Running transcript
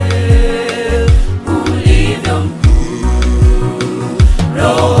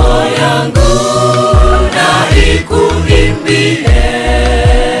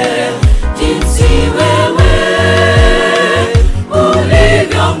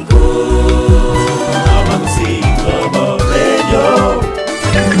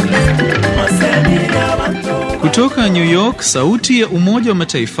Kutoka New York, sauti ya Umoja wa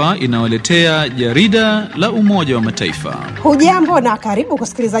Mataifa inawaletea jarida la Umoja wa Mataifa. Hujambo na karibu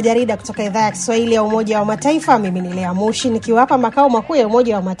kusikiliza jarida kutoka idhaa ya Kiswahili ya Umoja wa Mataifa. Mimi ni Lea Mushi nikiwa hapa makao makuu ya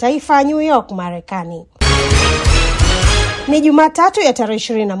Umoja wa Mataifa New York, Marekani. Ni Jumatatu ya tarehe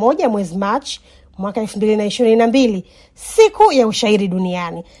 21 mwezi Machi mwaka 2022, siku ya ushairi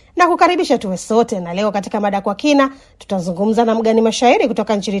duniani. Na kukaribisha tuwe sote, na leo katika mada kwa kina tutazungumza na mgani mashairi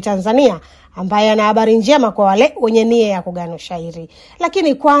kutoka nchini Tanzania ambaye ana habari njema kwa wale wenye nia ya kugana ushairi.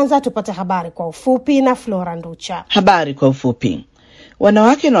 Lakini kwanza tupate habari kwa ufupi na Flora Nducha. Habari kwa ufupi.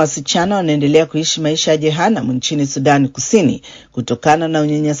 Wanawake na wasichana wanaendelea kuishi maisha ya jehanamu nchini Sudani Kusini kutokana na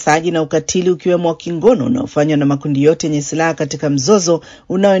unyanyasaji na ukatili ukiwemo wa kingono unaofanywa na makundi yote yenye silaha katika mzozo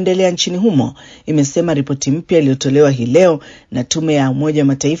unaoendelea nchini humo, imesema ripoti mpya iliyotolewa hii leo na Tume ya Umoja wa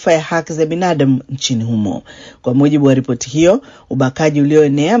Mataifa ya Haki za Binadamu nchini humo. Kwa mujibu wa ripoti hiyo, ubakaji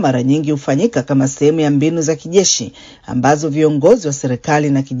ulioenea mara nyingi hufanyika kama sehemu ya mbinu za kijeshi ambazo viongozi wa serikali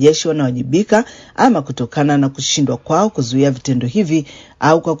na kijeshi wanawajibika, ama kutokana na kushindwa kwao kuzuia vitendo hivi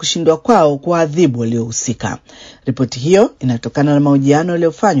au kwa kushindwa kwao kuadhibu waliohusika. Ripoti hiyo inatokana na mahojiano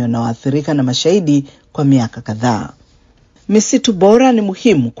yaliyofanywa na waathirika na mashahidi kwa miaka kadhaa. Misitu bora ni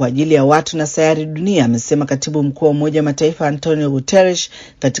muhimu kwa ajili ya watu na sayari dunia, amesema Katibu Mkuu wa Umoja wa Mataifa Antonio Guterres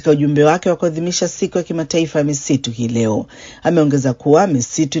katika ujumbe wake wa kuadhimisha siku ya kimataifa ya misitu hii leo. Ameongeza kuwa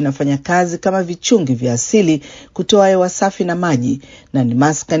misitu inafanya kazi kama vichungi vya asili kutoa hewa safi na maji, na ni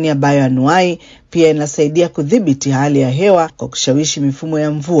maskani ya bioanuai. Pia inasaidia kudhibiti hali ya hewa kwa kushawishi mifumo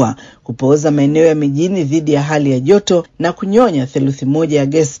ya mvua, kupooza maeneo ya mijini dhidi ya hali ya joto na kunyonya theluthi moja ya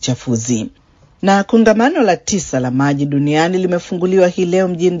gesi chafuzi. Na kongamano la 9 la maji duniani limefunguliwa hii leo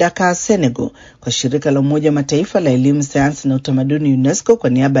mjini Dakar, Senegal, kwa shirika la Umoja wa Mataifa la elimu, sayansi na utamaduni UNESCO kwa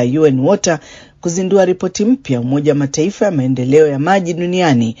niaba ya UN Water kuzindua ripoti mpya Umoja wa Mataifa ya maendeleo ya maji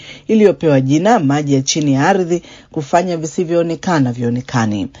duniani iliyopewa jina maji ya chini ya ardhi, kufanya visivyoonekana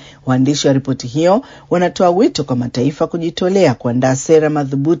vionekane. Waandishi wa ripoti hiyo wanatoa wito kwa mataifa kujitolea kuandaa sera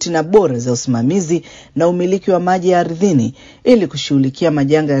madhubuti na bora za usimamizi na umiliki wa maji ya ardhini ili kushughulikia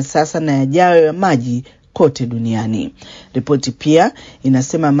majanga ya sasa na yajayo ya maji kote duniani. Ripoti pia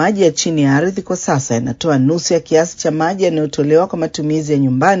inasema maji ya chini ya ardhi kwa sasa yanatoa nusu ya kiasi cha maji yanayotolewa kwa matumizi ya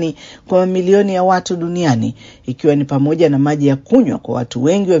nyumbani kwa mamilioni ya watu duniani, ikiwa ni pamoja na maji ya kunywa kwa watu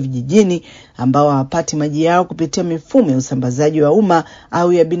wengi wa vijijini ambao hawapati maji yao kupitia mifumo ya usambazaji wa umma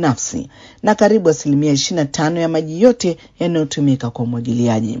au ya binafsi, na karibu 25% ya maji yote yanayotumika kwa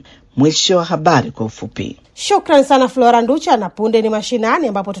umwagiliaji. Mwisho wa habari kwa ufupi. Shukrani sana Flora Nducha, na punde ni mashinani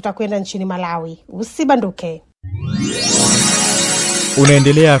ambapo tutakwenda nchini Malawi. Usibanduke.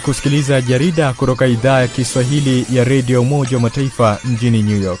 Unaendelea kusikiliza jarida kutoka idhaa ya Kiswahili ya Radio Umoja wa Mataifa mjini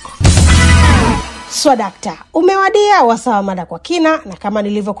New York. Swadakta, umewadia wasaa mada kwa kina, na kama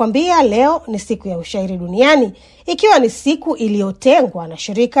nilivyokuambia leo ni siku ya ushairi duniani, ikiwa ni siku iliyotengwa na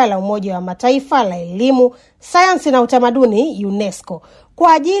shirika la Umoja wa Mataifa la elimu, sayansi na utamaduni UNESCO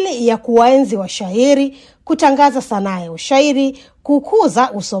kwa ajili ya kuwaenzi washairi, kutangaza sanaa ya ushairi,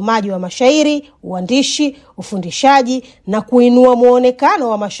 kukuza usomaji wa mashairi, uandishi, ufundishaji na kuinua muonekano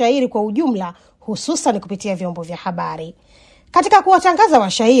wa mashairi kwa ujumla, hususan kupitia vyombo vya habari. Katika kuwatangaza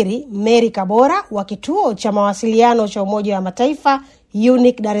washairi, Mary Kabora wa kituo cha mawasiliano cha Umoja wa Mataifa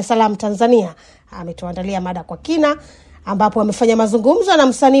UNIC Dar es Salaam, Tanzania, ametuandalia mada kwa kina, ambapo amefanya mazungumzo na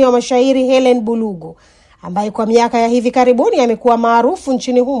msanii wa mashairi Helen Bulugu, ambaye kwa miaka ya hivi karibuni amekuwa maarufu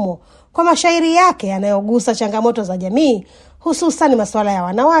nchini humo kwa mashairi yake yanayogusa changamoto za jamii, hususan masuala ya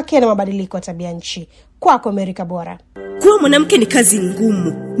wanawake na mabadiliko ya tabia nchi. Kwako Mary Kabora. Kuwa mwanamke ni kazi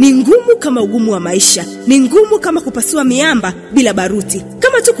ngumu. Ni ngumu kama ugumu wa maisha. Ni ngumu kama kupasua miamba bila baruti.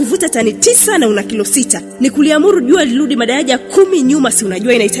 Kama tu kuvuta tani 9 na una kilo 6. Ni kuliamuru jua lirudi madaraja 10 nyuma, si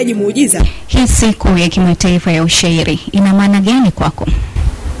unajua inahitaji muujiza. Hii siku ya kimataifa ya ushairi ina maana gani kwako?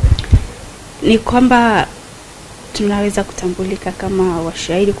 Ni kwamba tunaweza kutambulika kama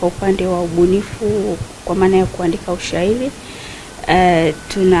washairi kwa upande wa ubunifu, kwa maana ya kuandika ushairi.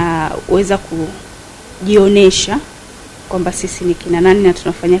 Tunaweza kujionesha kwamba sisi ni kina nani na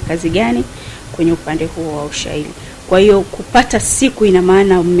tunafanya kazi gani kwenye upande huo wa ushairi. Kwa hiyo kupata siku ina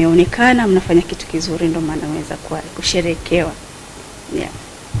maana mmeonekana mnafanya kitu kizuri, ndio maana unaweza kusherekewa. Yeah.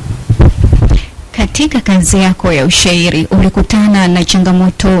 Katika kazi yako ya ushairi ulikutana na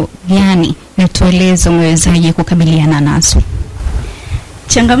changamoto gani, na tueleze umewezaje kukabiliana nazo?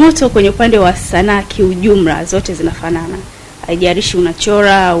 Changamoto kwenye upande wa sanaa kiujumla zote zinafanana. Haijalishi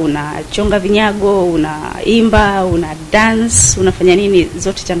unachora, unachonga vinyago, unaimba, una dance, unafanya nini,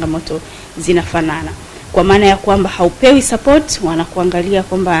 zote changamoto zinafanana. Kwa maana ya kwamba haupewi support, wanakuangalia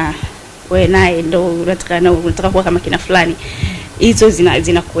kwamba wewe naye ndio unataka kuwa kama kina fulani. hizo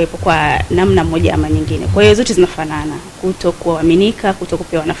zinakuwepo kwa namna moja ama nyingine. Kwa hiyo zote zinafanana, kutokuaminika,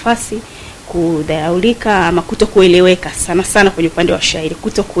 kutokupewa nafasi, kudharaulika ama kutokueleweka. Sana sana kwenye upande wa shairi,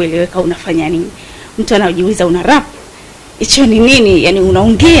 kutokueleweka unafanya nini. Mtu anajiuliza una rap, hicho ni nini? Yani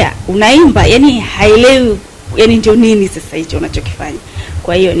unaongea, unaimba, yani haelewi yani ndio nini sasa hicho unachokifanya.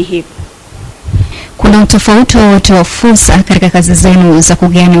 Kwa hiyo ni hivyo. Kuna utofauti wowote wa fursa katika kazi zenu za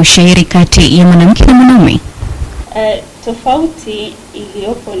kugani ushairi kati ya mwanamke na mwanaume? Tofauti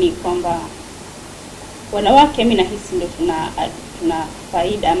iliyopo ni kwamba wanawake mimi nahisi ndio tuna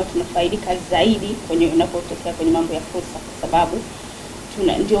faida ama tunafaidika zaidi kwenye unapotokea kwenye mambo ya fursa, kwa sababu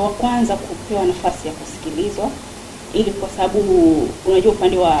ndio wa kwanza kupewa nafasi ya kusikilizwa, ili kwa sababu unajua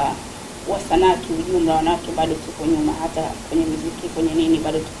upande wa sanaa kiujumla wanawake bado tuko nyuma, hata kwenye muziki, kwenye nini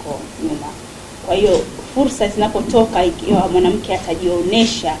bado tuko nyuma. Kwa hiyo fursa zinapotoka, ikiwa mwanamke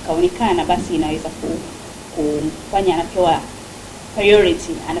atajionyesha akaonekana, basi inaweza kumfanya anapewa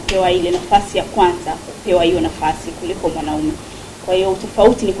priority, anapewa ile nafasi ya kwanza kupewa hiyo nafasi kuliko mwanaume. Kwa hiyo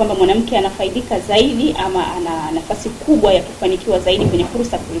tofauti ni kwamba mwanamke anafaidika zaidi ama ana nafasi kubwa ya kufanikiwa zaidi kwenye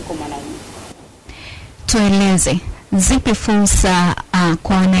fursa kuliko mwanaume. Tueleze zipi fursa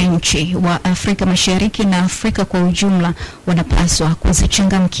kwa wananchi wa Afrika Mashariki na Afrika kwa ujumla wanapaswa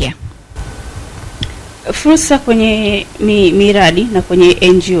kuzichangamkia? Fursa kwenye miradi na kwenye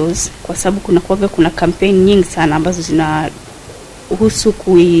NGOs, kwa sababu kuna kampeni nyingi sana ambazo zinahusu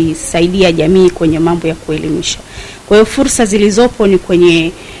kuisaidia jamii kwenye mambo ya kuelimisha. Kwa hiyo fursa zilizopo ni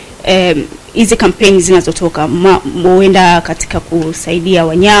kwenye hizi kampeni zinazotoka, huenda katika kusaidia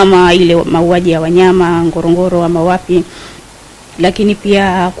wanyama, ile mauaji ya wanyama Ngorongoro ama wapi, lakini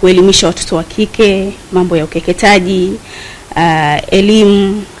pia kuelimisha watoto wa kike, mambo ya ukeketaji,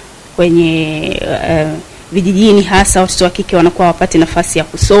 elimu kwenye vijijini, hasa watoto wa kike wanakuwa wapate nafasi ya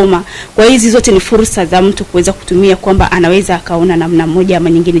kusoma. Kwa hizi zote ni fursa za mtu kuweza kutumia, kwamba anaweza akaona namna moja ama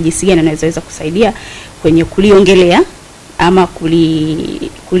nyingine jinsi gani anaweza kusaidia kwenye kuliongelea ama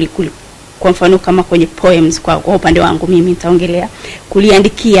kwa mfano kama kwenye poems. Kwa upande wangu mimi nitaongelea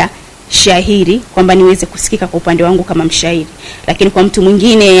kuliandikia shairi, kwamba niweze kusikika kwa upande wangu kama mshairi. Lakini kwa mtu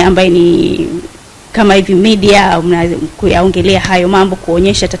mwingine ambaye ni kama hivi media, kuyaongelea hayo mambo,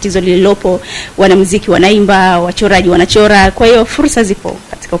 kuonyesha tatizo lililopo, wanamuziki wanaimba, wachoraji wanachora. Kwa hiyo fursa zipo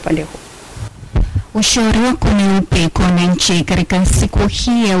katika upande huu. Ushauri wako ni upi kwa wananchi katika siku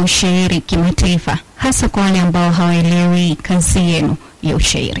hii ya ushairi kimataifa, hasa kwa wale ambao hawaelewi kazi yenu ya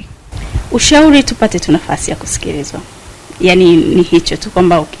ushairi? Ushauri tupate tu nafasi ya kusikilizwa. Yani ni hicho tu,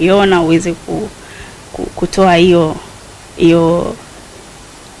 kwamba ukiona uweze kutoa hiyo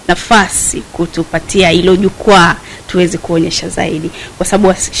nafasi, kutupatia hilo jukwaa tuweze kuonyesha zaidi, kwa sababu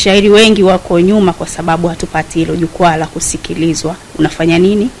washairi wengi wako nyuma kwa sababu hatupati hilo jukwaa la kusikilizwa. Unafanya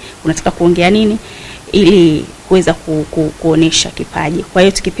nini? Unataka kuongea nini? Ili kuweza kuonesha kipaji. Kwa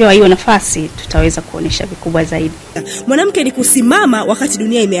hiyo tukipewa hiyo nafasi tutaweza kuonesha vikubwa zaidi. Mwanamke ni kusimama wakati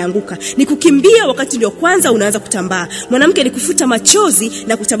dunia imeanguka, ni kukimbia wakati ndio kwanza unaanza kutambaa. Mwanamke ni kufuta machozi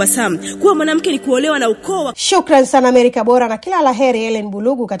na kutabasamu. Kuwa mwanamke ni kuolewa na ukoo. Shukrani sana Amerika Bora, na kila laheri Ellen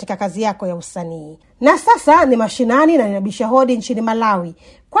Bulugu katika kazi yako ya usanii. Na sasa ni mashinani na ninabisha hodi nchini Malawi.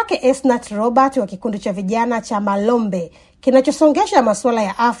 Kwake Esnat Robert wa kikundi cha vijana cha Malombe kinachosongesha masuala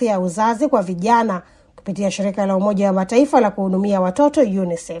ya afya ya uzazi kwa vijana kupitia shirika la Umoja wa Mataifa la kuhudumia watoto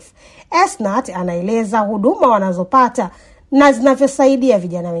UNICEF. Esnat anaeleza huduma wanazopata na zinavyosaidia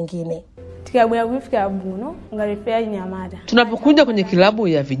vijana wengine. Tunapokuja kwenye kilabu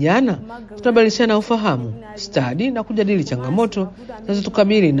ya vijana, tunabadilishana ufahamu, stadi na kujadili changamoto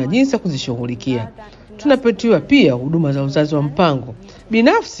zinazotukabili na jinsi ya kuzishughulikia. Tunapatiwa pia huduma za uzazi wa mpango.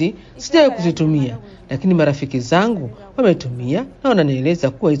 Binafsi sijawahi kuzitumia, lakini marafiki zangu wametumia na wananieleza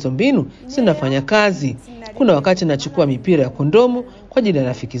kuwa hizo mbinu zinafanya kazi. Kuna wakati nachukua mipira ya kondomu kwa ajili ya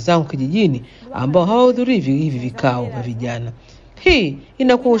rafiki zangu kijijini ambao hawahudhurii hivi vikao vya vijana. Hii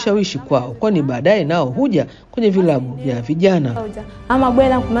inakuwa ushawishi kwao, kwani baadaye nao huja kwenye vilabu vya vijana. Ama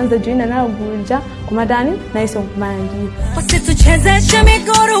bwela kumanza joina nao burunja kumadani na iso kumanji.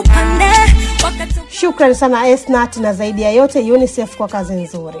 Shukrani sana Esnat, na zaidi ya yote UNICEF kwa kazi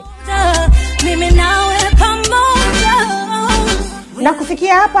nzuri. Na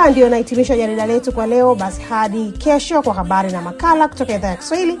kufikia hapa ndio nahitimisha jarida letu kwa leo. Basi hadi kesho kwa habari na makala kutoka idhaa ya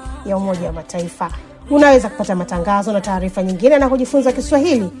Kiswahili ya Umoja wa Mataifa. Unaweza kupata matangazo na taarifa nyingine na kujifunza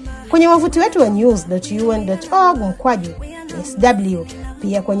Kiswahili kwenye wavuti wetu wa news.un.org/sw,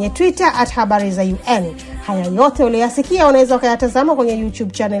 pia kwenye Twitter @habarizaun. Haya yote uliyasikia unaweza kuyatazama kwenye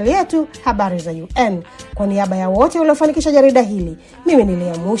YouTube channel yetu Habari za UN. Kwa niaba ya wote waliofanikisha jarida hili, mimi ni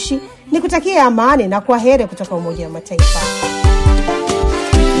Lea Mushi, nikutakia amani na kwaheri kutoka Umoja wa Mataifa.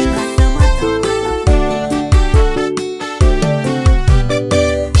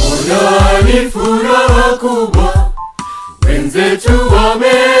 makubwa, wenzetu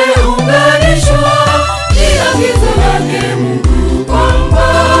wameunganishwa. Ni agizo lake Mungu kwamba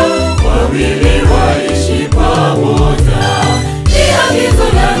wawili waishi pamoja. Ni agizo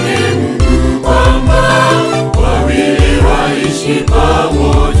lake Mungu kwamba wawili waishi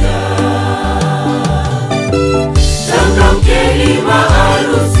pamoja. Changamkeni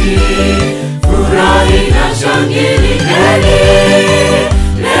maharusi, furahi na shangilieni.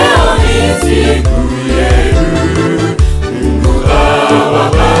 Leo ni siku yenu, Mungu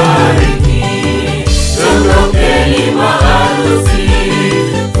awabariki. Changamkeni maharusi,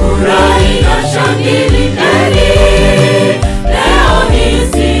 furahi na shangilieni. Leo ni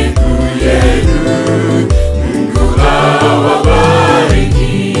siku yenu, Mungu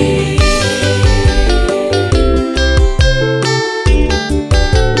awabariki.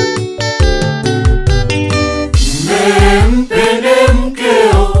 Mpende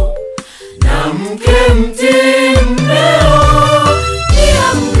mkeo na mke mtii mmeo. Ni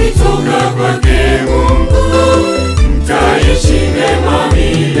amri toka kwake Mungu, mtaishi mema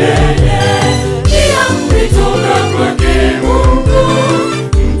milele. Ni amri toka kwake Mungu,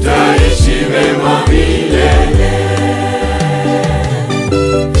 mtaishi mema milele.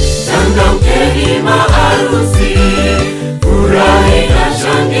 Changamkeni maharusi, furahi na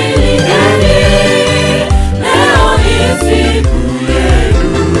shangilieni. Leo ni siku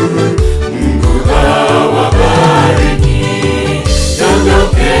yenu, Mungu awabariki.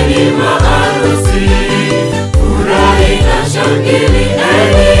 Changamkeni maharusi, furahi na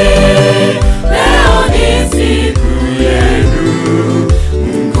shangilieni. Leo ni siku yenu,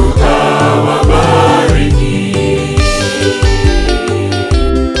 Mungu awabariki.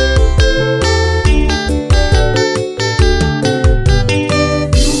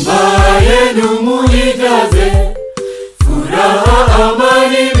 Nyumba yenu muijaze furaha,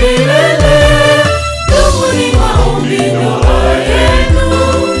 amani milele. Dumuni maombi, ndoa yenu,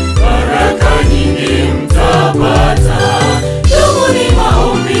 baraka nyingi mtapata. Dumuni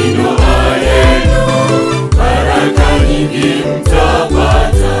maombi, ndoa yenu, baraka nyingi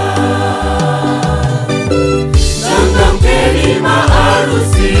mtapata. Changamkeni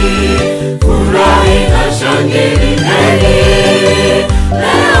maharusi, furahi na shangilieni.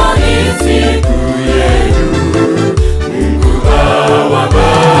 Leo ni siku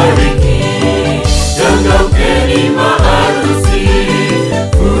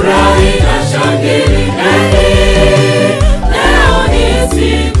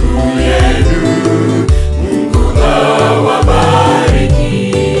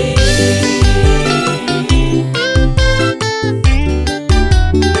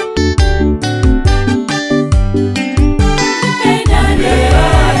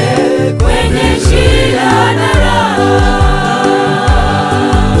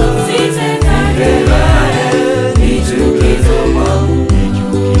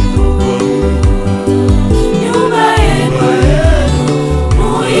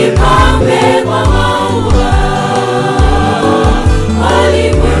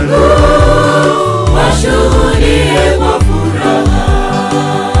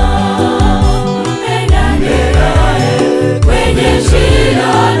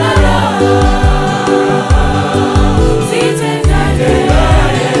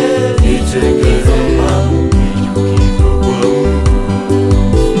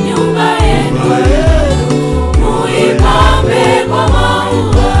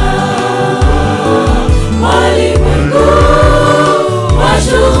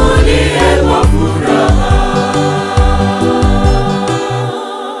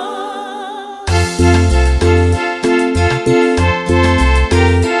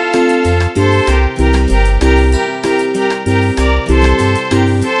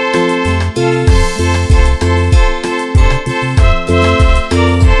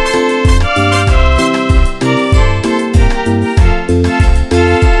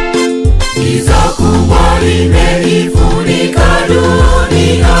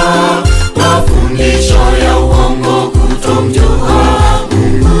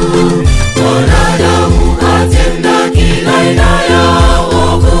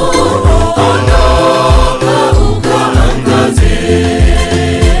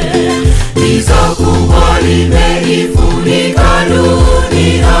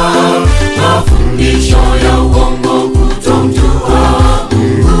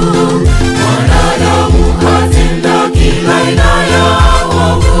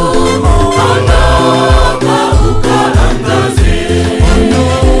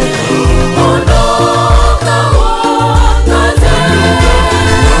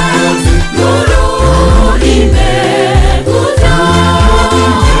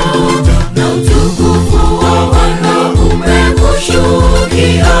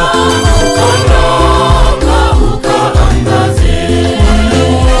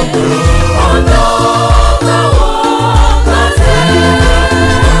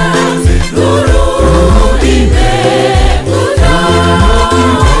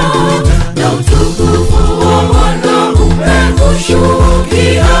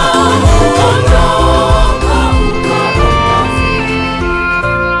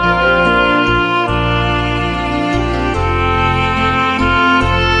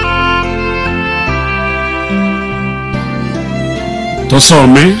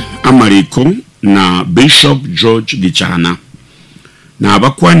Tosome amariko na Bishop George Gichana na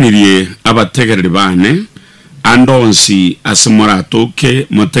abakwaniriye abategerere bane andonsi asimoratoke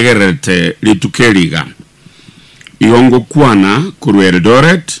mutegerete litukeriga iyongo kwana kurwere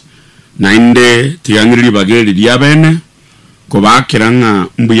doret na inde tigangiriri bageri lyabene kobakiranga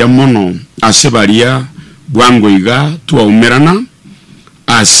mbuya mono asebaria bwangoiga tuaumerana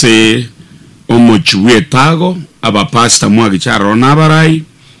ase omochiwe tago abapasta mwagicharo nabarai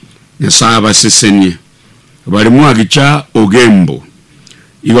nyasaba sesenie bari mwagicha ogembo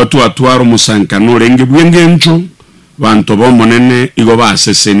igo atwaro musankano renge bwengencho bantu bomonene igo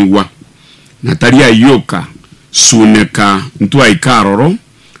baseseniwa natalia yoka suneka ntwa ikaroro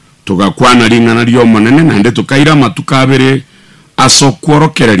tugakwana ringana ryo monene nande tukaira matukabere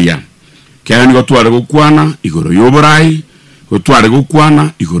asokworokereria kandi go tware gukwana igoro yoborai go tware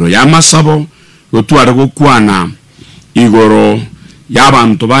gukwana igoro ya masabo go tware gukwana igoro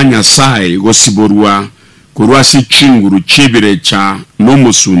y'abantu banyasaye gosiborwa kurwa si chinguru chibire cha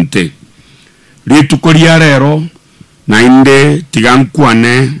nomusunte ritukoria rero na inde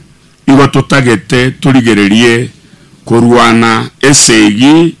tigankwane igo totagete turigererie kurwana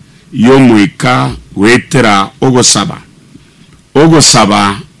esegi yomwika wetera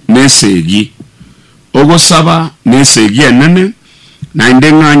ogosaba nesegi enene na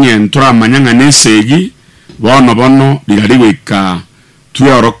inde nganye ntura manyanga nesegi bono lirariwika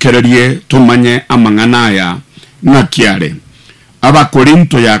tuyorokererie tumanye amanganaya ngakiare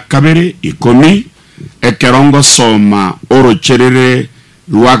abakorinto ya kabere 10 ekerongo soma orocherere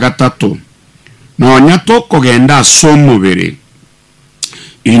rwa gatatu nonya tokogenda asomubere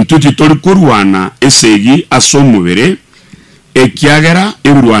intuti tori kurwana esegi asomubere ekiagera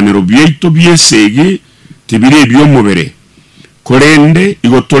ebirwaniro byito byesegi tibire byomubere korende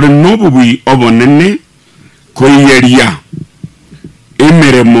igotore nobubwi obonene koyeria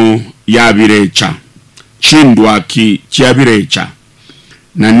emeremo ya birecha chindwaki chia birecha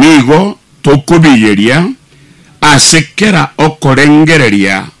na nigo tokubiyeria asekera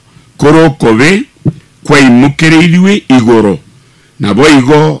okorengereria korokobe kwaimukereiriwe igoro nabo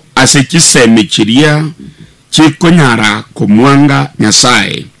igo asekisemichiria chikonyara kumwanga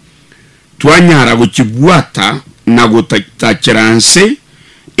nyasaye twanyara gukibwata na gutachiranse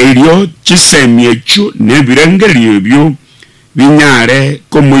elio chisemiechu nebirengerio byo binyare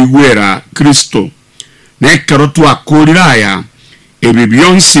komuigwera Kristo nekero twakuriraya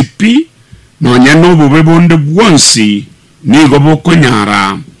ebibyonsi pi nonya nobube bonde bwonsi nigo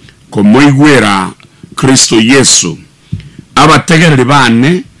bokonyara komuigwera Kristo Yesu abategerere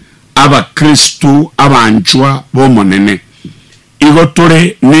bane aba Kristo abanjwa bomonene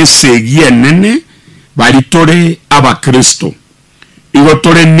igotore nesegie nene baritore aba Kristo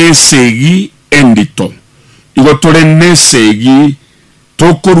igotore nesegi endito igotore nesegi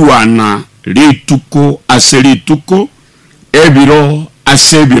tokurwana rituko aserituko ebiro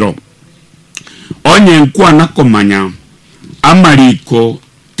asebiro onye nkwana komanya amariko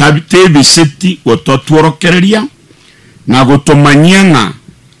tabitebiseti ototworokereria na gotomanyanga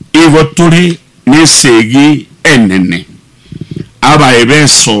igotore nesegi enene aba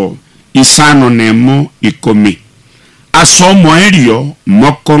ebeso isano nemo 10 asomo erio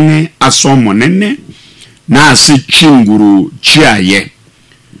mokonge asomo nene na ase chinguru chiaye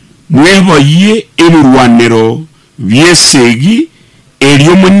mwebo ye ebirwaniro byesegi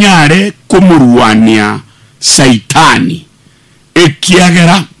erio munyare kumurwania saitani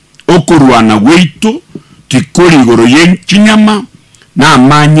ekiagera okurwana gwitu tikurigoro yenchinyama na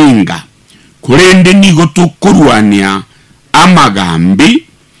amanyinga kurende nigo tukurwania amagambi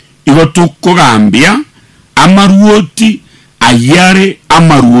igo tukugambia amaruoti ayare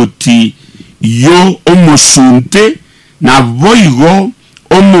amaruoti yo omusunte na boigo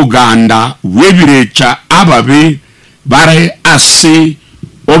omuganda webirecha ababe bare ase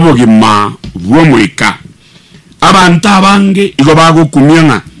obogima bwomwika abantu abange igo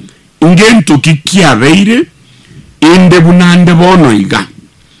bagukumyanga ingento kikiabeire inde bunande bono iga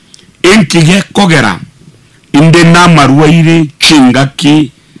enkige kogera inde namarwaire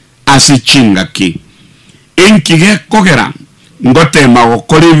chingaki ase chingaki enkige kogera ngotema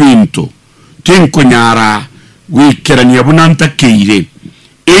gukora bintu tinkunyara wikerania bunanta keire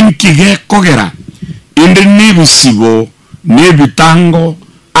enkige kogera inde nibisibo nebitango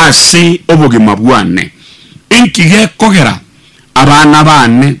ase obogima bwane enkige kogera abana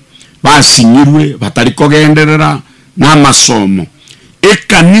bane basinyirwe batari kogenderera n'amasomo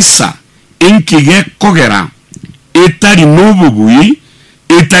ekanisa enkige kogera etari nububuyi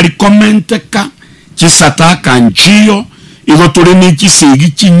etari komenteka chisataka nchiyo igotore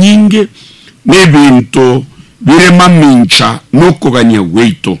n'ikisegi kinyinge n'ebintu birema mincha nokuganya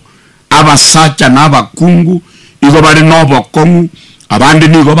weito abasacha n'abakungu igo bari n'obokongu abandi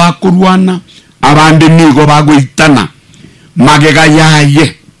nigo bakurwana abandi nigo bagwitana magega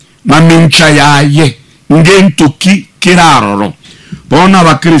yaye mamincha yaye ngentuki kiraroro bona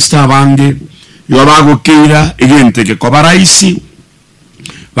abakristo abange yo bagukira igenteke ko baraisi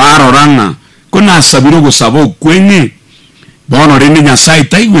baroranga kuna sabiro gusabo kwenye bono rindi Nyasaye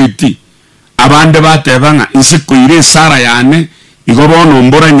taigwiti abande batebanga insikuire sara yane igo bono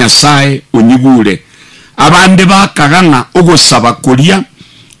mbora Nyasaye unyigure abande bakaganga ugusaba kuria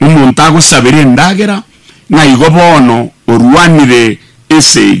umuntu agusabire ndagera na igo bono urwanire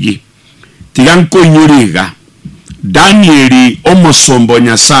esegi tiganko nyuriga Danieli omosombo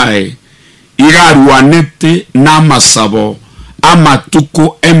Nyasaye igarwanete n'amasabo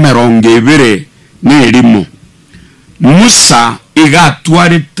amatuko emerongevere n'erimo Musa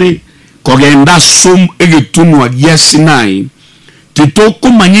igatwarite kogenda sum egitunwa gya Sinai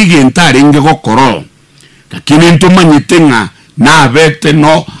titoko manyige ntarenge gokoro lakini ntumanyitenga nabete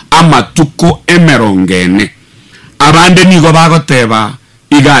no amatuko emerongene abande nigo bagoteba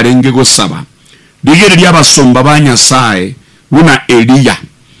igarenge gosaba bigereria abasomba ba Nyasaye buna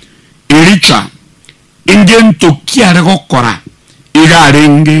Elicha ingento kiare gokora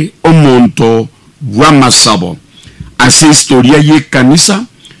igarenge omonto bw'amasabo ase historia y'ekanisa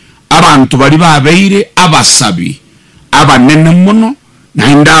abantu bari babeire abasabi abanene muno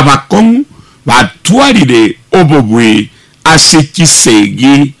nainda abakongu batwarire obobwe ase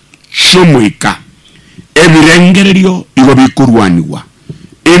kisegi shomweka ebirengererio igo bikurwaniwa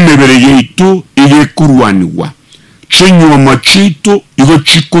emebere yeitu igekurwaniwa chinyoma chitu igo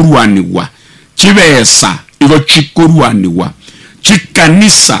chikurwaniwa chibesa igo chikurwaniwa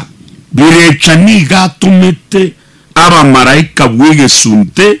chikanisa birechaniga tumete abamaraika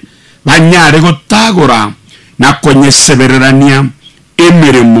bwegesunte banyare gotagora na konyesebererania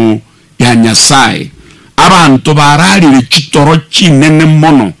emirimo ya Nyasaye abantu bararire chitoro chinene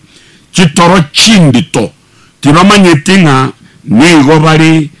mono chitoro chindito tibamanyetinga nigo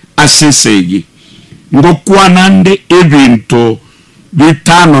bari asesegi ngokwanande ebintu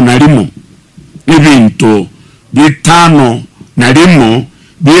bitano na limo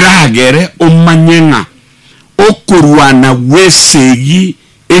biragere omanyenga okurwana wesegi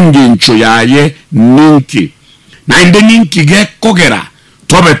engencho yaye ninki na inde ninki gekogera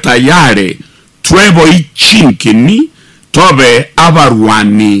tobe tayare twebo ichinkini tobe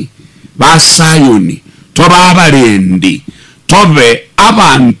abarwani basayoni tobe abarendi tobe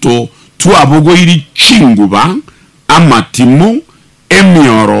abantu tuabugoiri chinguba amatimo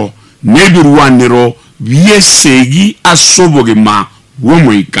emioro nebirwaniro byesegi asobogema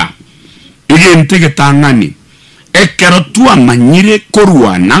womwika igentege tangani ekero tuamanyire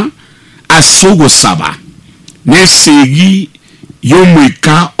korwana asogo saba nesegi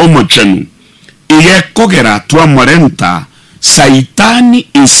yomwika omochenu igekogera tuamorenta saitani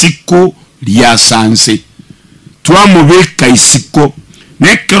isiko lya sanse tuamubeka isiko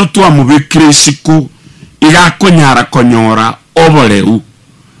nekero tuamubekire isiko igakonyara konyora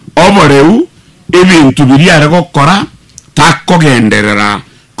oboreu ebintu biriare gokora takogenderera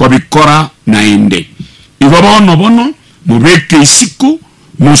kobikora nainde igo bono mubeke isiko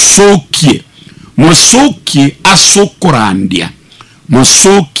musokie asokorandia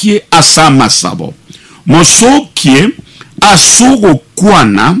musokie asamasabo musokie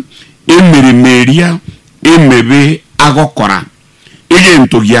asogokwana emirimeria emebe agokora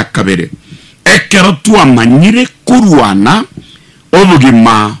igento gya kabere ekero tuamanyire kurwana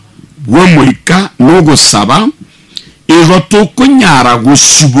obugima bw'omwika n'ogusaba igo tukunyara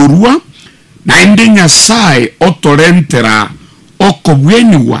gusiburwa nainde Nyasaye otorentera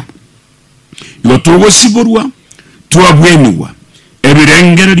okobweniwa igo tugusiburwa tuabweniwa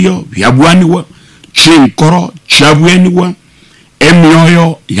ebirengererio byabwaniwa chinkoro chabweniwa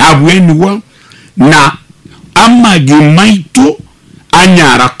emyoyo yabweniwa na amagi maitu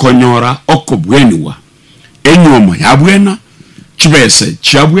anyara konyora okobweniwa enyomo yabwena chibese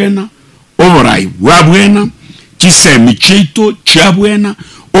chabwena oborai bwabwena chisemi cheito chabwena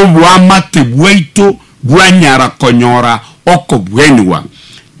obwamate bwaito bwanyara konyora okobweniwa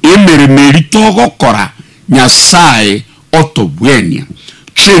emeremeri togokora Nyasaye otobwenia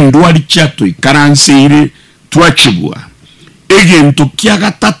chindwari chato ikaranseire twachibwa egento kya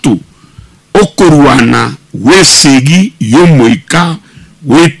gatatu okorwana wesegi yomwika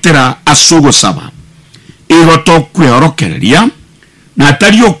wetera asogosaba igoto kweorokereria na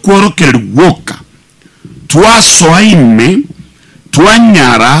tari okworokereri woka twasoaime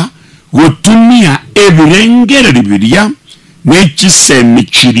twanyara gutumia ebirengereri biria nechisemi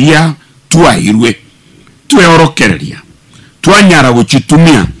chiria twairwe tweorokereria twanyara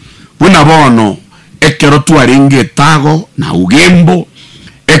guchitumia buna bono ekero twarenge tago na ugembo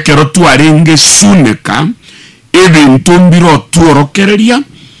ekero twarenge suneka ebintu mbiro tuorokereria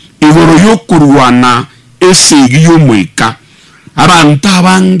igoro yokurwana esegi y'omwika abantu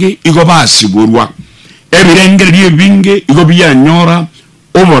abange igo basiburwa ebirengererie binge igo byanyora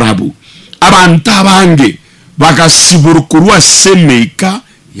oborabu abantu abange bagasiburukurwa semeika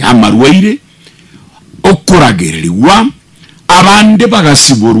yamarwaire okuragereriwa abande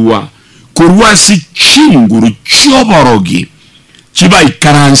bagasiburwa kurwa si chinguru cyoborogi kiba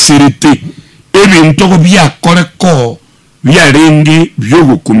ikaranserete ebintu byakoreko byarenge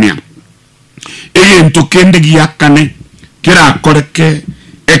byogukumya ebintu kende gyakane kirakoreke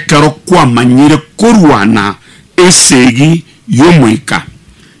ekero kwamanyire kurwana esegi y'omwika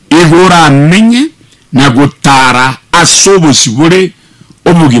igora amenye na gutara asobosibure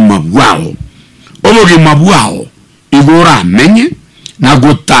obugima bwawo igora amenye na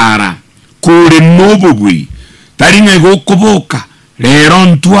gutara kure nobubwi taringa gokuboka rero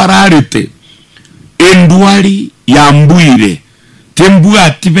ntwararite endwari yambwire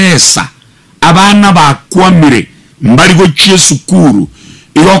tembwati besa abana bakwamire mbarigo cyesukuru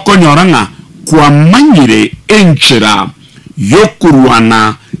irokonyoranga kwamanyire enchera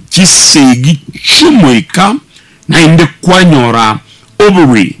yokurwana kisegi cyumwika na inde kwanyora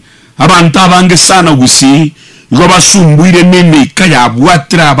obubwi abantu abange sana gusi ngo basumbuire nemeka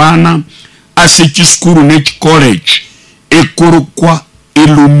yabwatira abana ase kisukuru ne college ekorukwa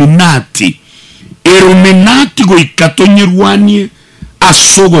Illuminati go ikatonyerwanie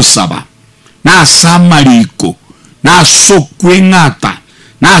asogo saba na asamariko na asokwengata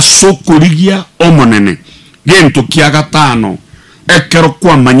na asokorigia omonene gento kia gatano ekero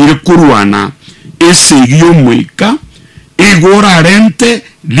kwamanyire kurwana esegi y'omwika igora rente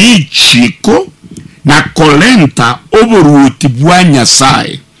lichiko na kolenta oboruti bwa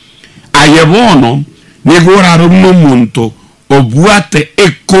Nyasaye ayebono nigora runo muntu obwate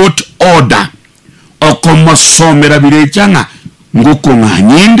a court order okomosomera birechanga nguko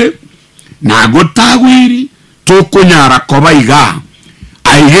nganyinde nagotagwiri tokonyara kobaiga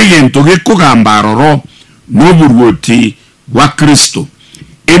aigegento gekugamba n'oburuti bwa Kristo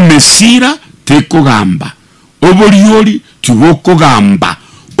emesira tekugamba oboriori tibokugamba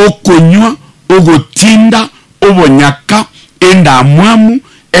okonywa ogotinda obonyaka endamwamu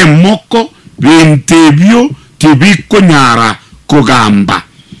emoko bintebyo tibikonyara kugamba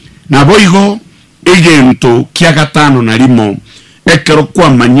naboigo egento kia gatano narimo ekero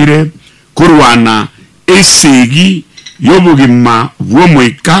kwamanyire kurwana esegi y'obugima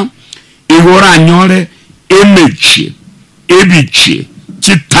bw'omwika igora nyore ebiche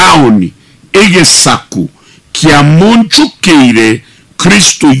chitaoni egesaku kia monchukeire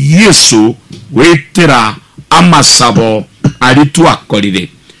Kristo Yesu wetera amasabo aritwakorire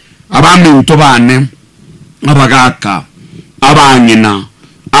abaminto bane abagaka abanyina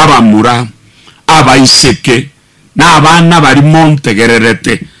abamura abaiseke na abana bari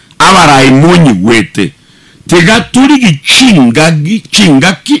montegererete abarayimonyi wete tegaturi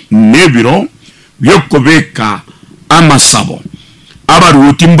gichingaki nebiro byokobeka amasabo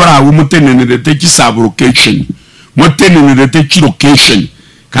abaruti mbara umutenenete kisaburucation mutenenete chilocation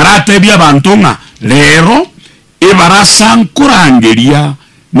karate by'abantonga rero ibarasankurangeria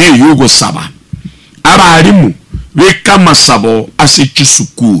ne yugo saba abarimu beka masabo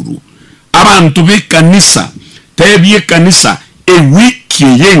asichisukuru abantu bekanisa tebye kanisa wiki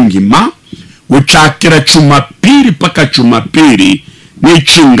yengima uchakira chumapiri paka chumapiri ni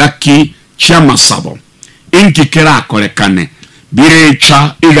chingaki cha masabo inki kera korekane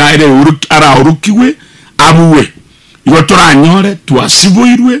birecha igaire ara urukiwe abuwe igotora nyore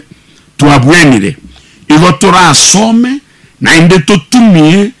tuasibuirwe tuabwenire igotora asome na inde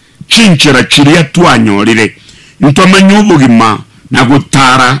totumie chinchira chiria tuanyorire ntomenye ubugima na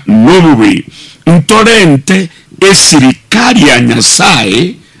gutara n'obubi ntorente esirikari ya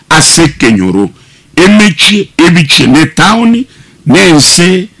Nyasaye asekenyoro emechi ebiche ne tauni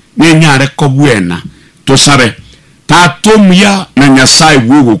nense nenyare kobwena tosabe tatomya na Nyasaye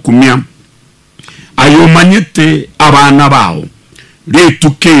wugo kumya ayomanyete abana bawo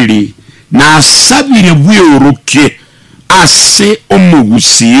letukeri na asabire bworoke ase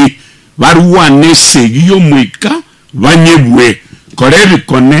omugusi baruwane segiyo mwika banyebwe korebi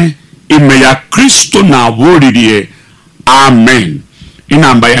kone ime ya Kristo na aboririe amen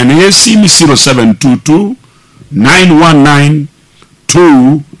inamba ya nesi ni 0722 919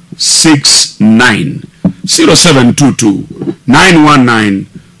 269 0722 919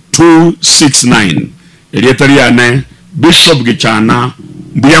 269 Elietariane Bishop Gichana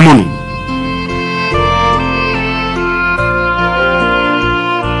Mbuyamono.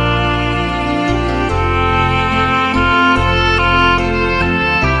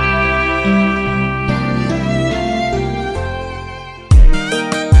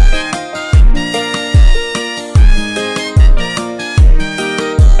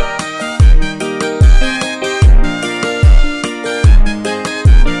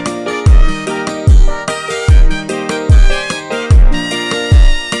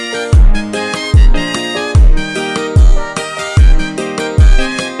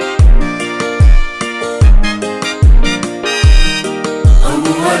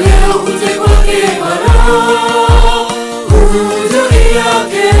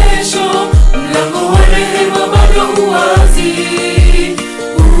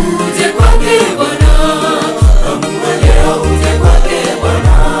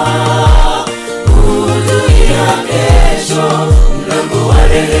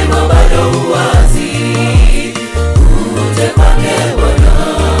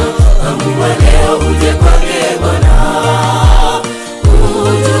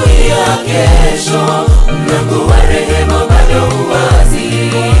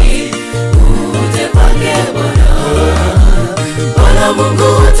 Bwana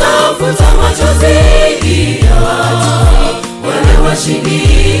Mungu utafuta machozi ya wale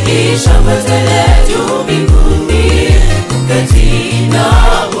washindi, shangwe tele juu mbinguni kuketi na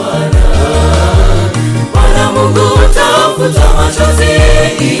Bwana. Bwana Mungu utafuta machozi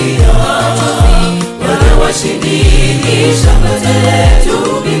ya wale washindi, shangwe tele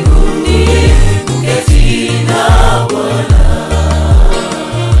juu mbinguni kuketi na Bwana.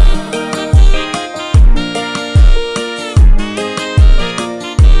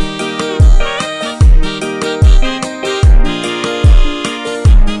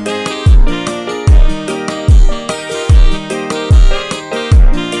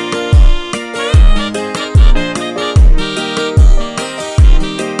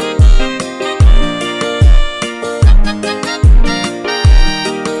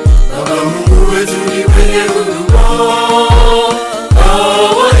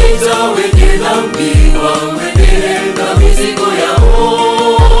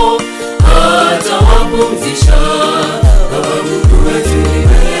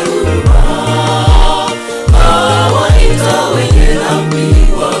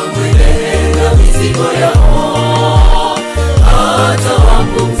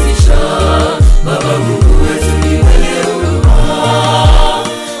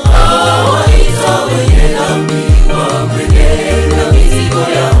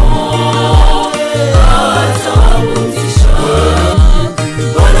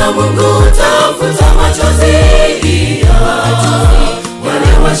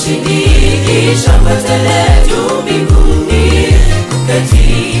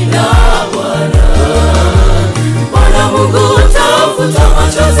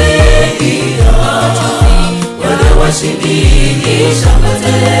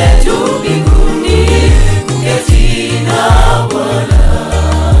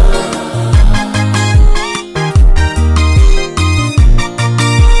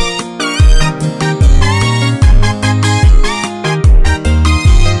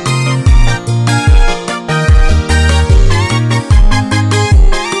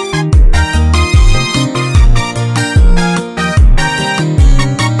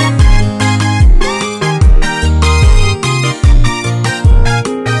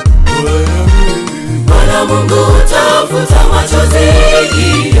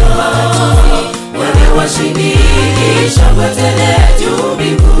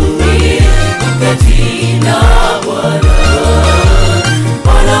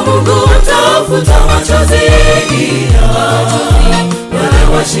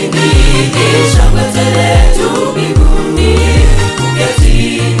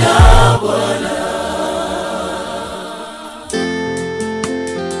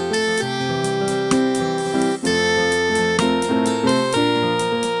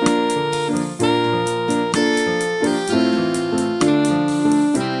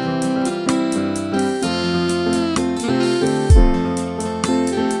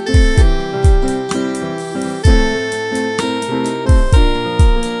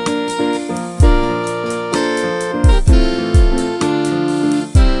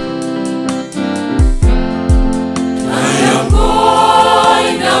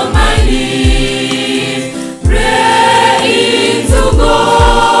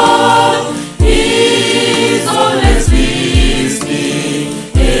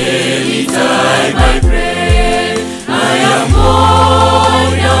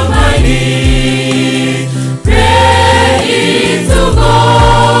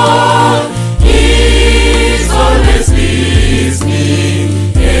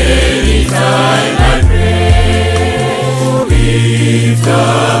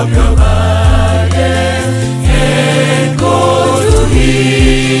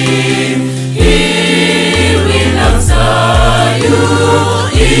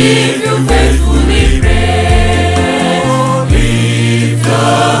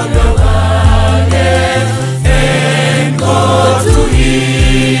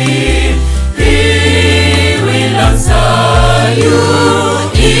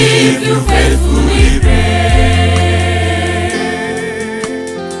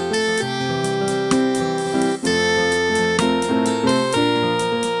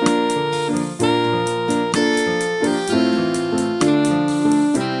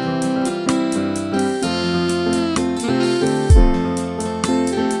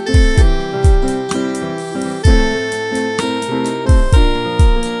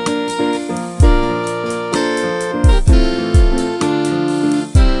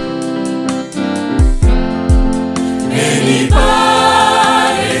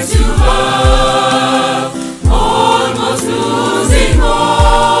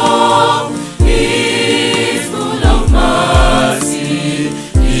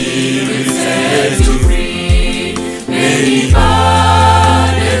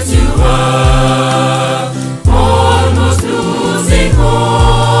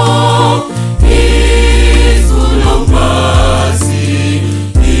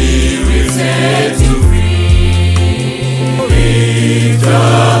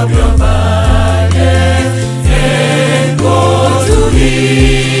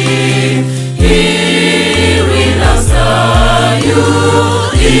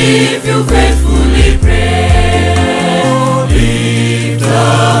 if you faithfully pray. Lift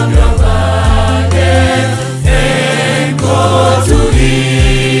up your burden and go to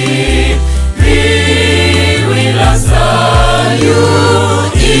Him. He will answer you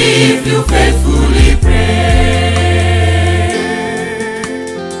if you faithfully pray.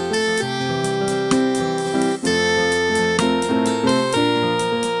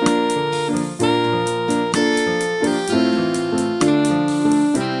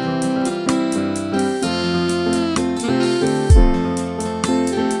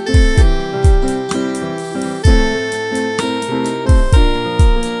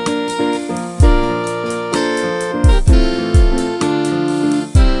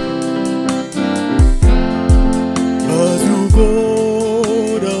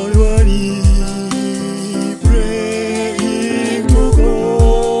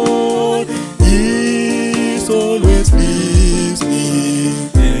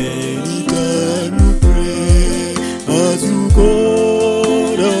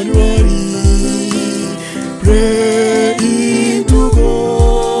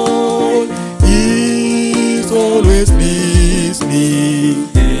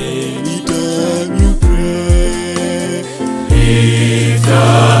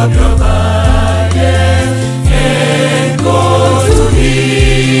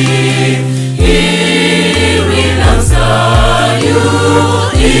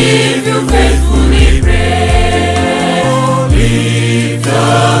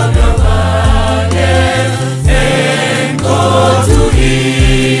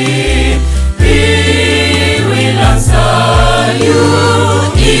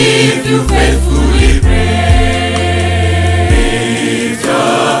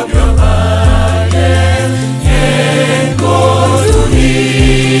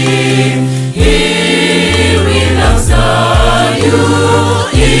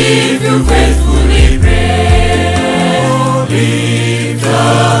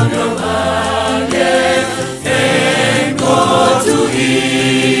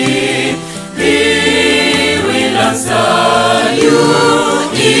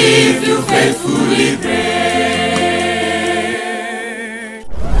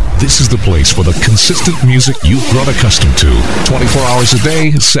 This is the place for the consistent music you've grown accustomed to. 24 hours a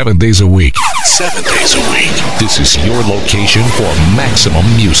day, 7 days a week. 7 days a week. This is your location for maximum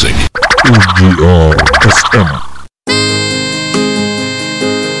music. UGR-SM.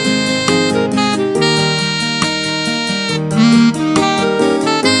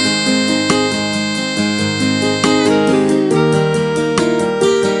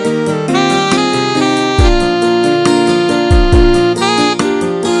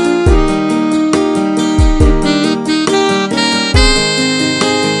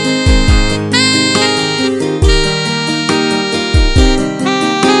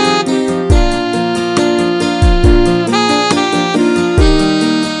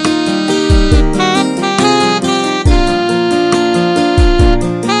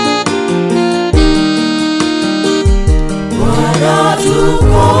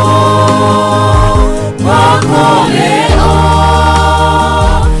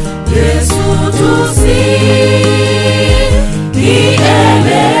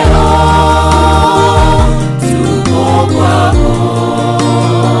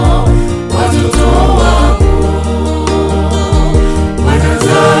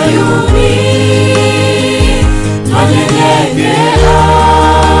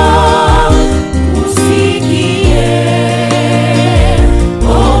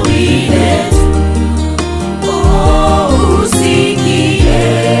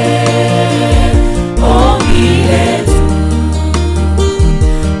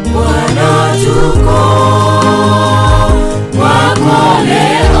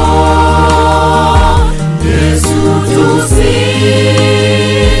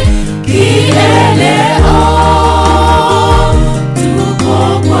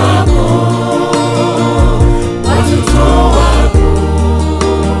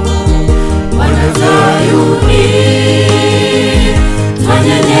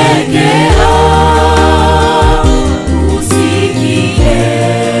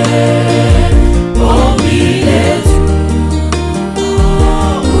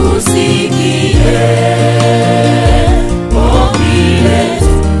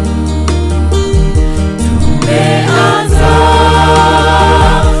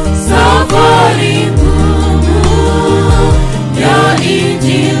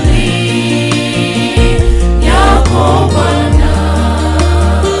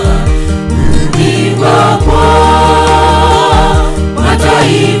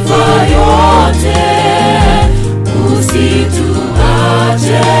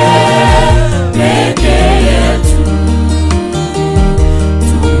 Usituache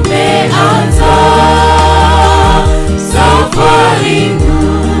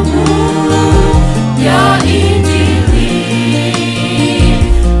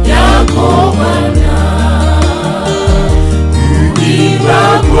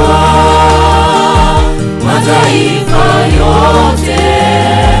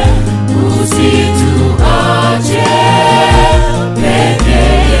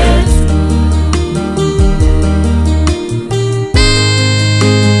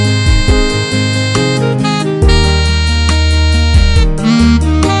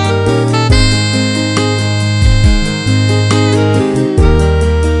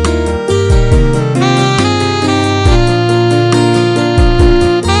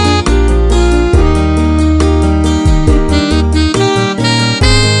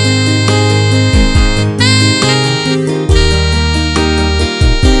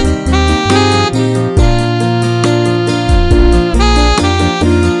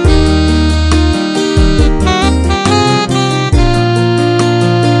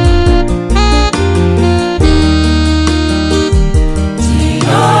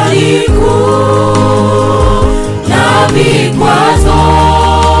kuu na vikwazo,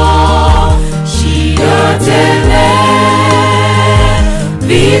 shida tele,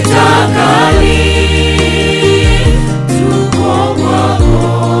 vita kali, tuko kwako,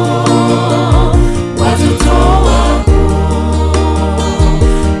 watoto wako,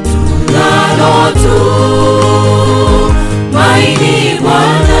 tunalo tumaini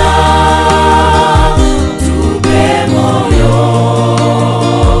Bwana, tupe moyo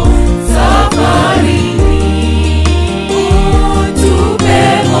safarini, tupe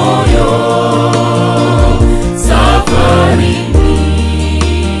moyo safarini,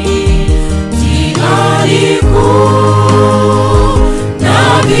 jihadi kuu na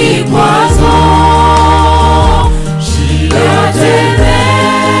vikwazo, shida tele,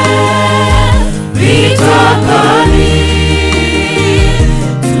 vita kali,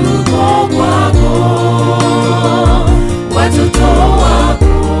 tuko kwako, watoto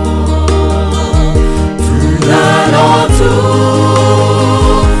wako, tunalo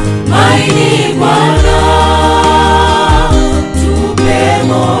tumaini Bwana, tupe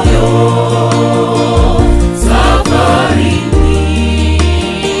moyo safarini,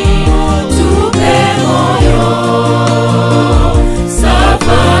 tupe moyo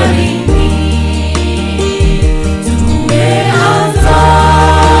safarini, tumeanza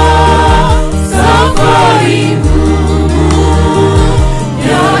safari ngumu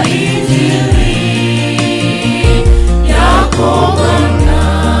ya Injili yako Bwana,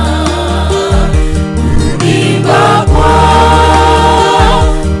 kuimba kwa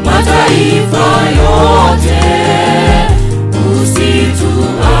mataifa yote,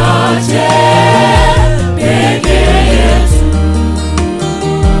 usituache peke yetu.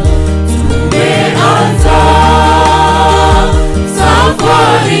 Tumeanza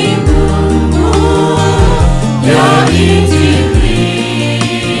safari ngumu ya Injili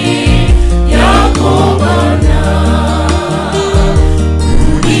yako Bwana,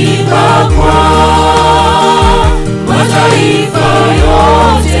 kuimba kwa mataifa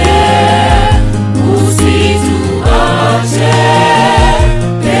yote, usituache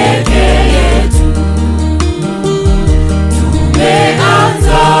peke yetu.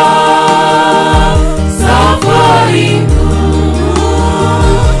 Tumeanza safari ngumu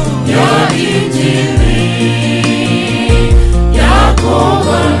ya Injili yako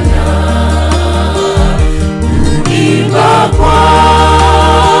Bwana, kuimba kwa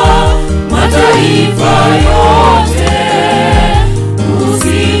mataifa yote,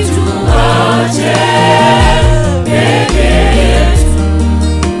 usituache peke yetu.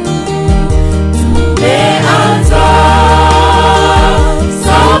 Tumeanza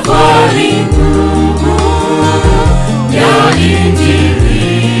safari ngumu ya Injili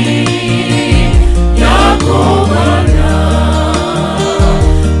yako Bwana,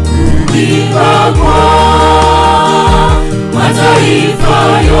 kuimba kwa mataifa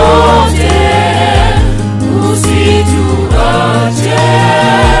yote, usituache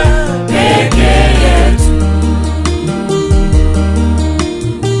peke yetu.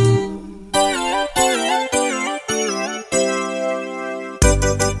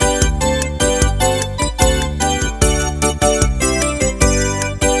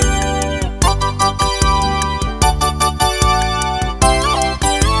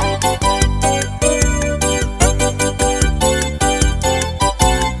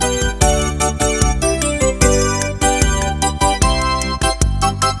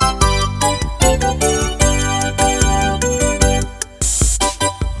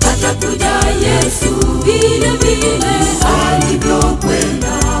 Atakuja Yesu vile vile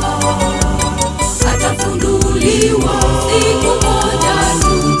alivyokwenda, atafunuliwa siku moja,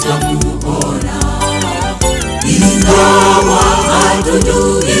 tutamuona, ingawa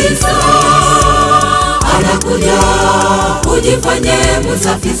hatujui saa. Anakuja ujifanye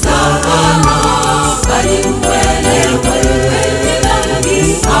msafi sana, bali uelewe wenye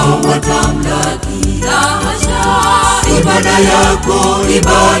dhambi hawatamlaki. La hasha, ibada yako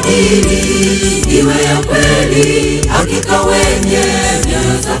ibadili, iwe ya kweli, hakika wenye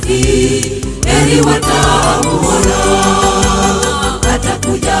mioyo safi, heri watamuona.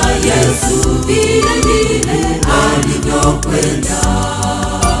 Atakuja Yesu vile vile alivyokwenda,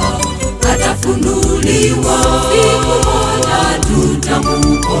 atafunuliwa siku moja,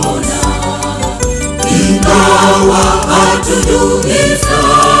 tutamuona, ingawa hatujui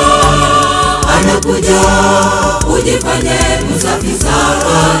saa. Anakuja ujifanye msafi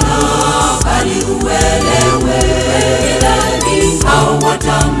sana, bali uelewe wenye dhambi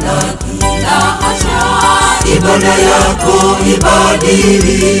hawatamlaki. La hasha, ibada yako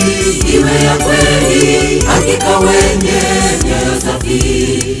ibadili, iwe ya kweli, hakika wenye mioyo safi,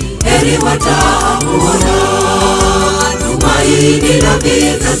 heri watamuona. Tumaini la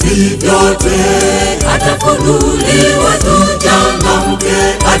vizazi vyote, atafunuliwa tuchangamke,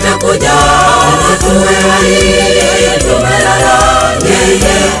 atakuja na tuwe hai, tumelala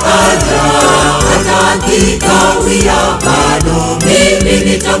yeye aja, atakikawia bado mimi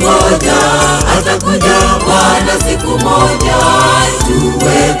nitangoja, atakuja Bwana siku moja,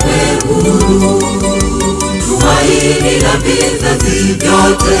 tuwekwe huru. Tumaini la vizazi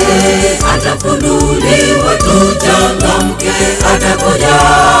vyote, atafunuliwa tuchangamke, atakuja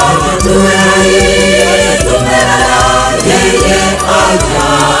na tuwe hai, tumelala yeye aja,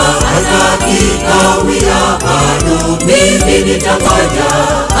 atakikawia bado mimi nitangoja,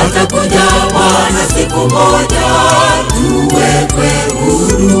 atakuja Bwana siku moja, tuwekwe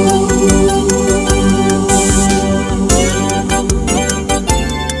huru.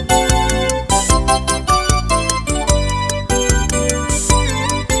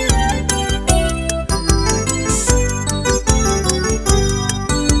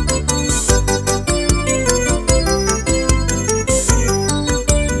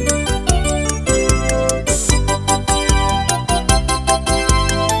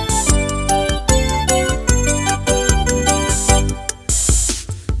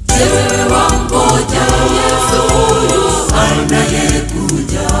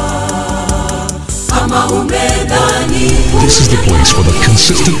 This is the place for the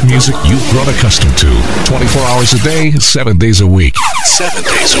consistent music you've grown accustomed to. 24 hours a day, 7 days a week. 7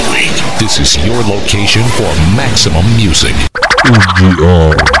 days a week. This is your location for maximum music.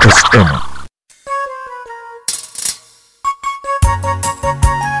 UGR-SM.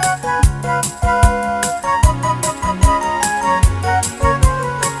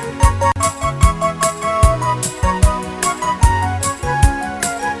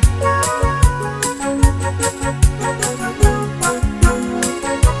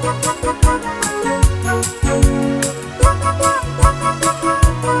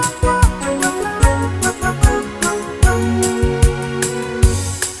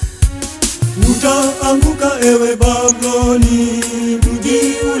 Utaanguka ewe Babiloni, mji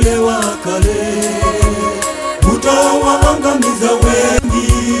ule wa kale, utawaangamiza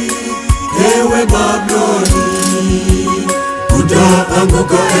wengi ewe Babiloni.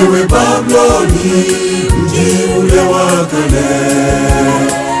 Utaanguka ewe Babiloni, mji ule wa kale,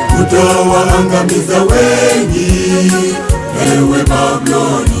 utawaangamiza wengi ewe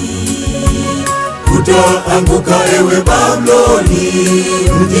Babiloni. Utaanguka ewe Babiloni,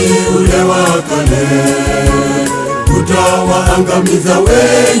 mji ule wa kale, utawaangamiza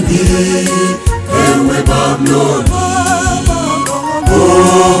wengi ewe Babiloni.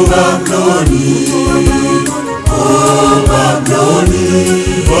 Oh Babiloni, oh Babiloni,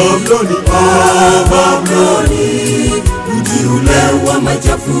 Babiloni, oh Babiloni, mji ule wa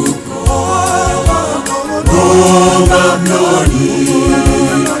machafuko. Oh Babiloni,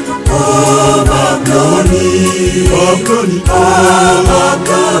 oh Babiloni, Babiloni, oh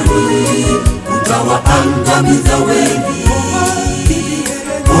Babiloni, utawaangamiza wengi.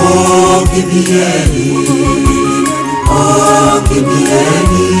 Oh kimbieni, oh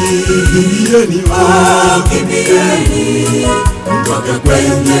kimbieni, kimbieni, oh kimbieni, mtoke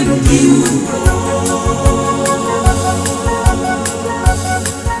kwenye mji huo.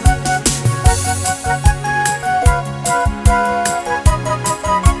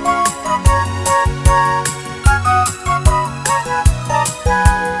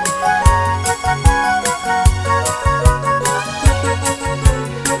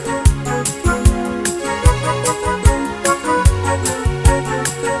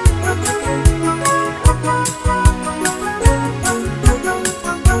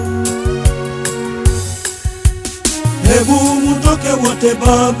 Hebu mtoke wote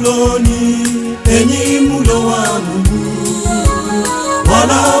Babiloni, enyi mlo wa Mungu,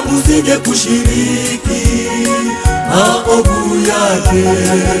 wala msije kushiriki maovu yake.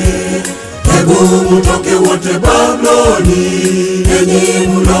 Hebu mtoke wote Babiloni, enyi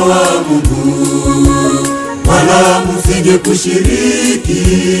mlo wa Mungu, wala msije kushiriki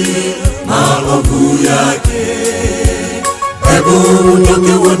maovu yake. Hebu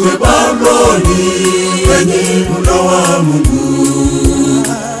mtoke wote Babiloni, enyi mlo wa Mungu,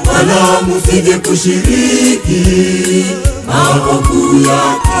 wala msije kushiriki maovu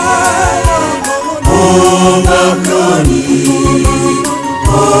yake. Oh Babiloni,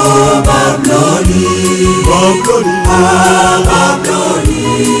 oh Babiloni, Babiloni, oh Babiloni,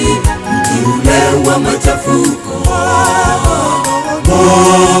 mji ule wa machafuko.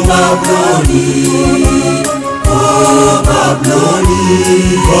 Oh Babiloni, oh Babiloni,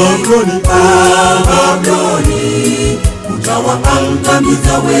 Babiloni, oh Babiloni,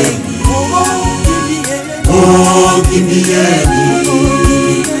 utawaangamiza wengi. Oh, kimbieni,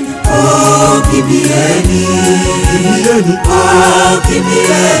 oh, kimbieni, kimbieni, oh,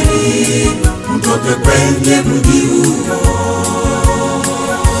 kimbieni, mtoke kwenye mji huo.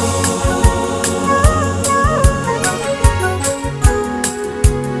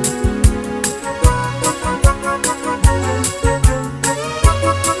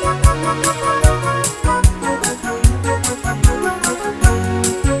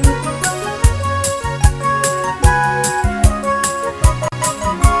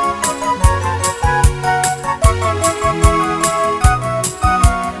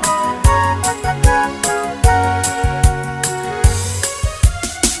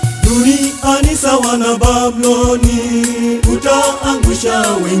 Duniani sawa na Babuloni, utaangusha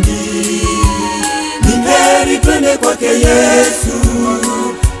wengi. Ni heri twende kwake Yesu,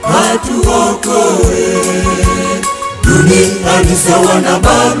 atuokoe. Duniani sawa na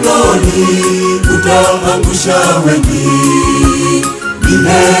Babuloni, utaangusha wengi. Ni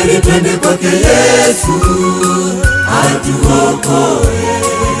heri twende kwake Yesu, atuokoe.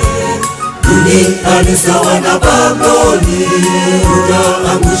 Duniani sawa na Babuloni,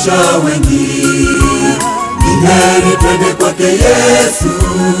 utaangusha wengi. Ni heri twende kwake Yesu,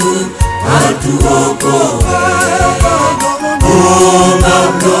 atuokoe. Oh,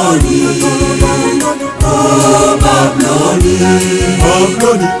 Babuloni, oh, Babuloni,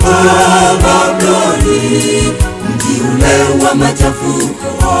 Babuloni, oh, Babuloni, mji ule wa machafuko.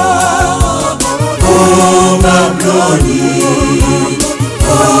 Oh, Babuloni,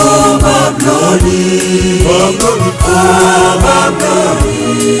 oh, Babuloni, Babuloni, oh,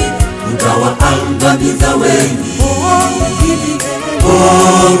 Babuloni, utawaangamiza wengi.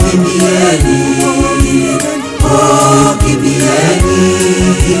 Oh, kimbieni, oh, kimbieni,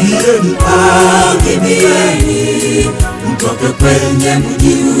 kimbieni, oh, kimbieni, mtoke kwenye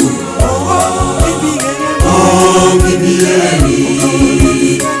mji huo. Oh, kimbieni,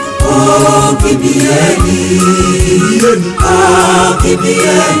 oh, kimbieni, kimbieni, oh,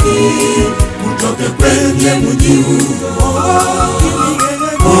 kimbieni, mtoke kwenye mji huo.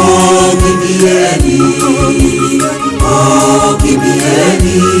 Oh, kimbieni, oh,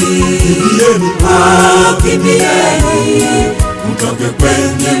 kimbieni, kimbieni, oh, kimbieni, mtoke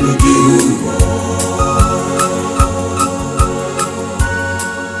kwenye mji huo.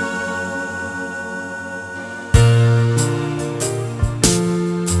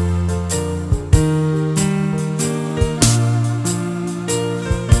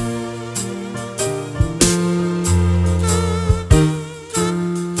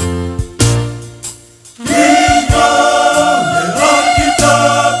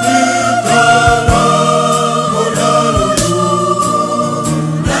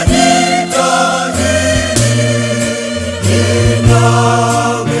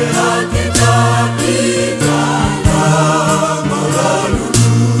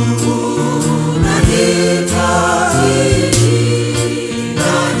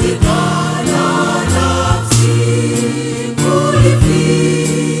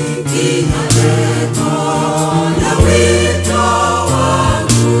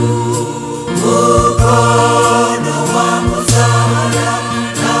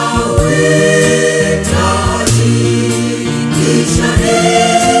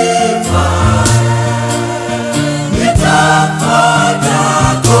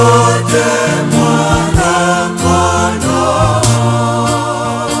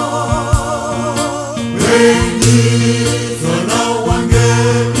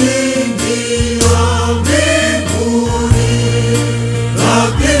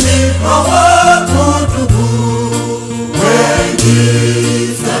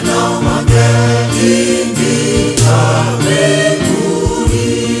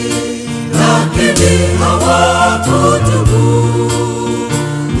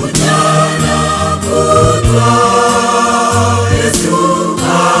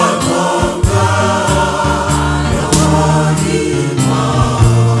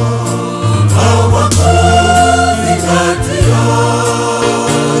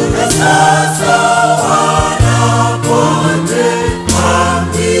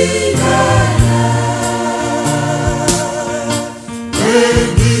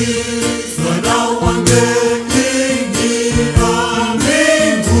 Wengi sana wange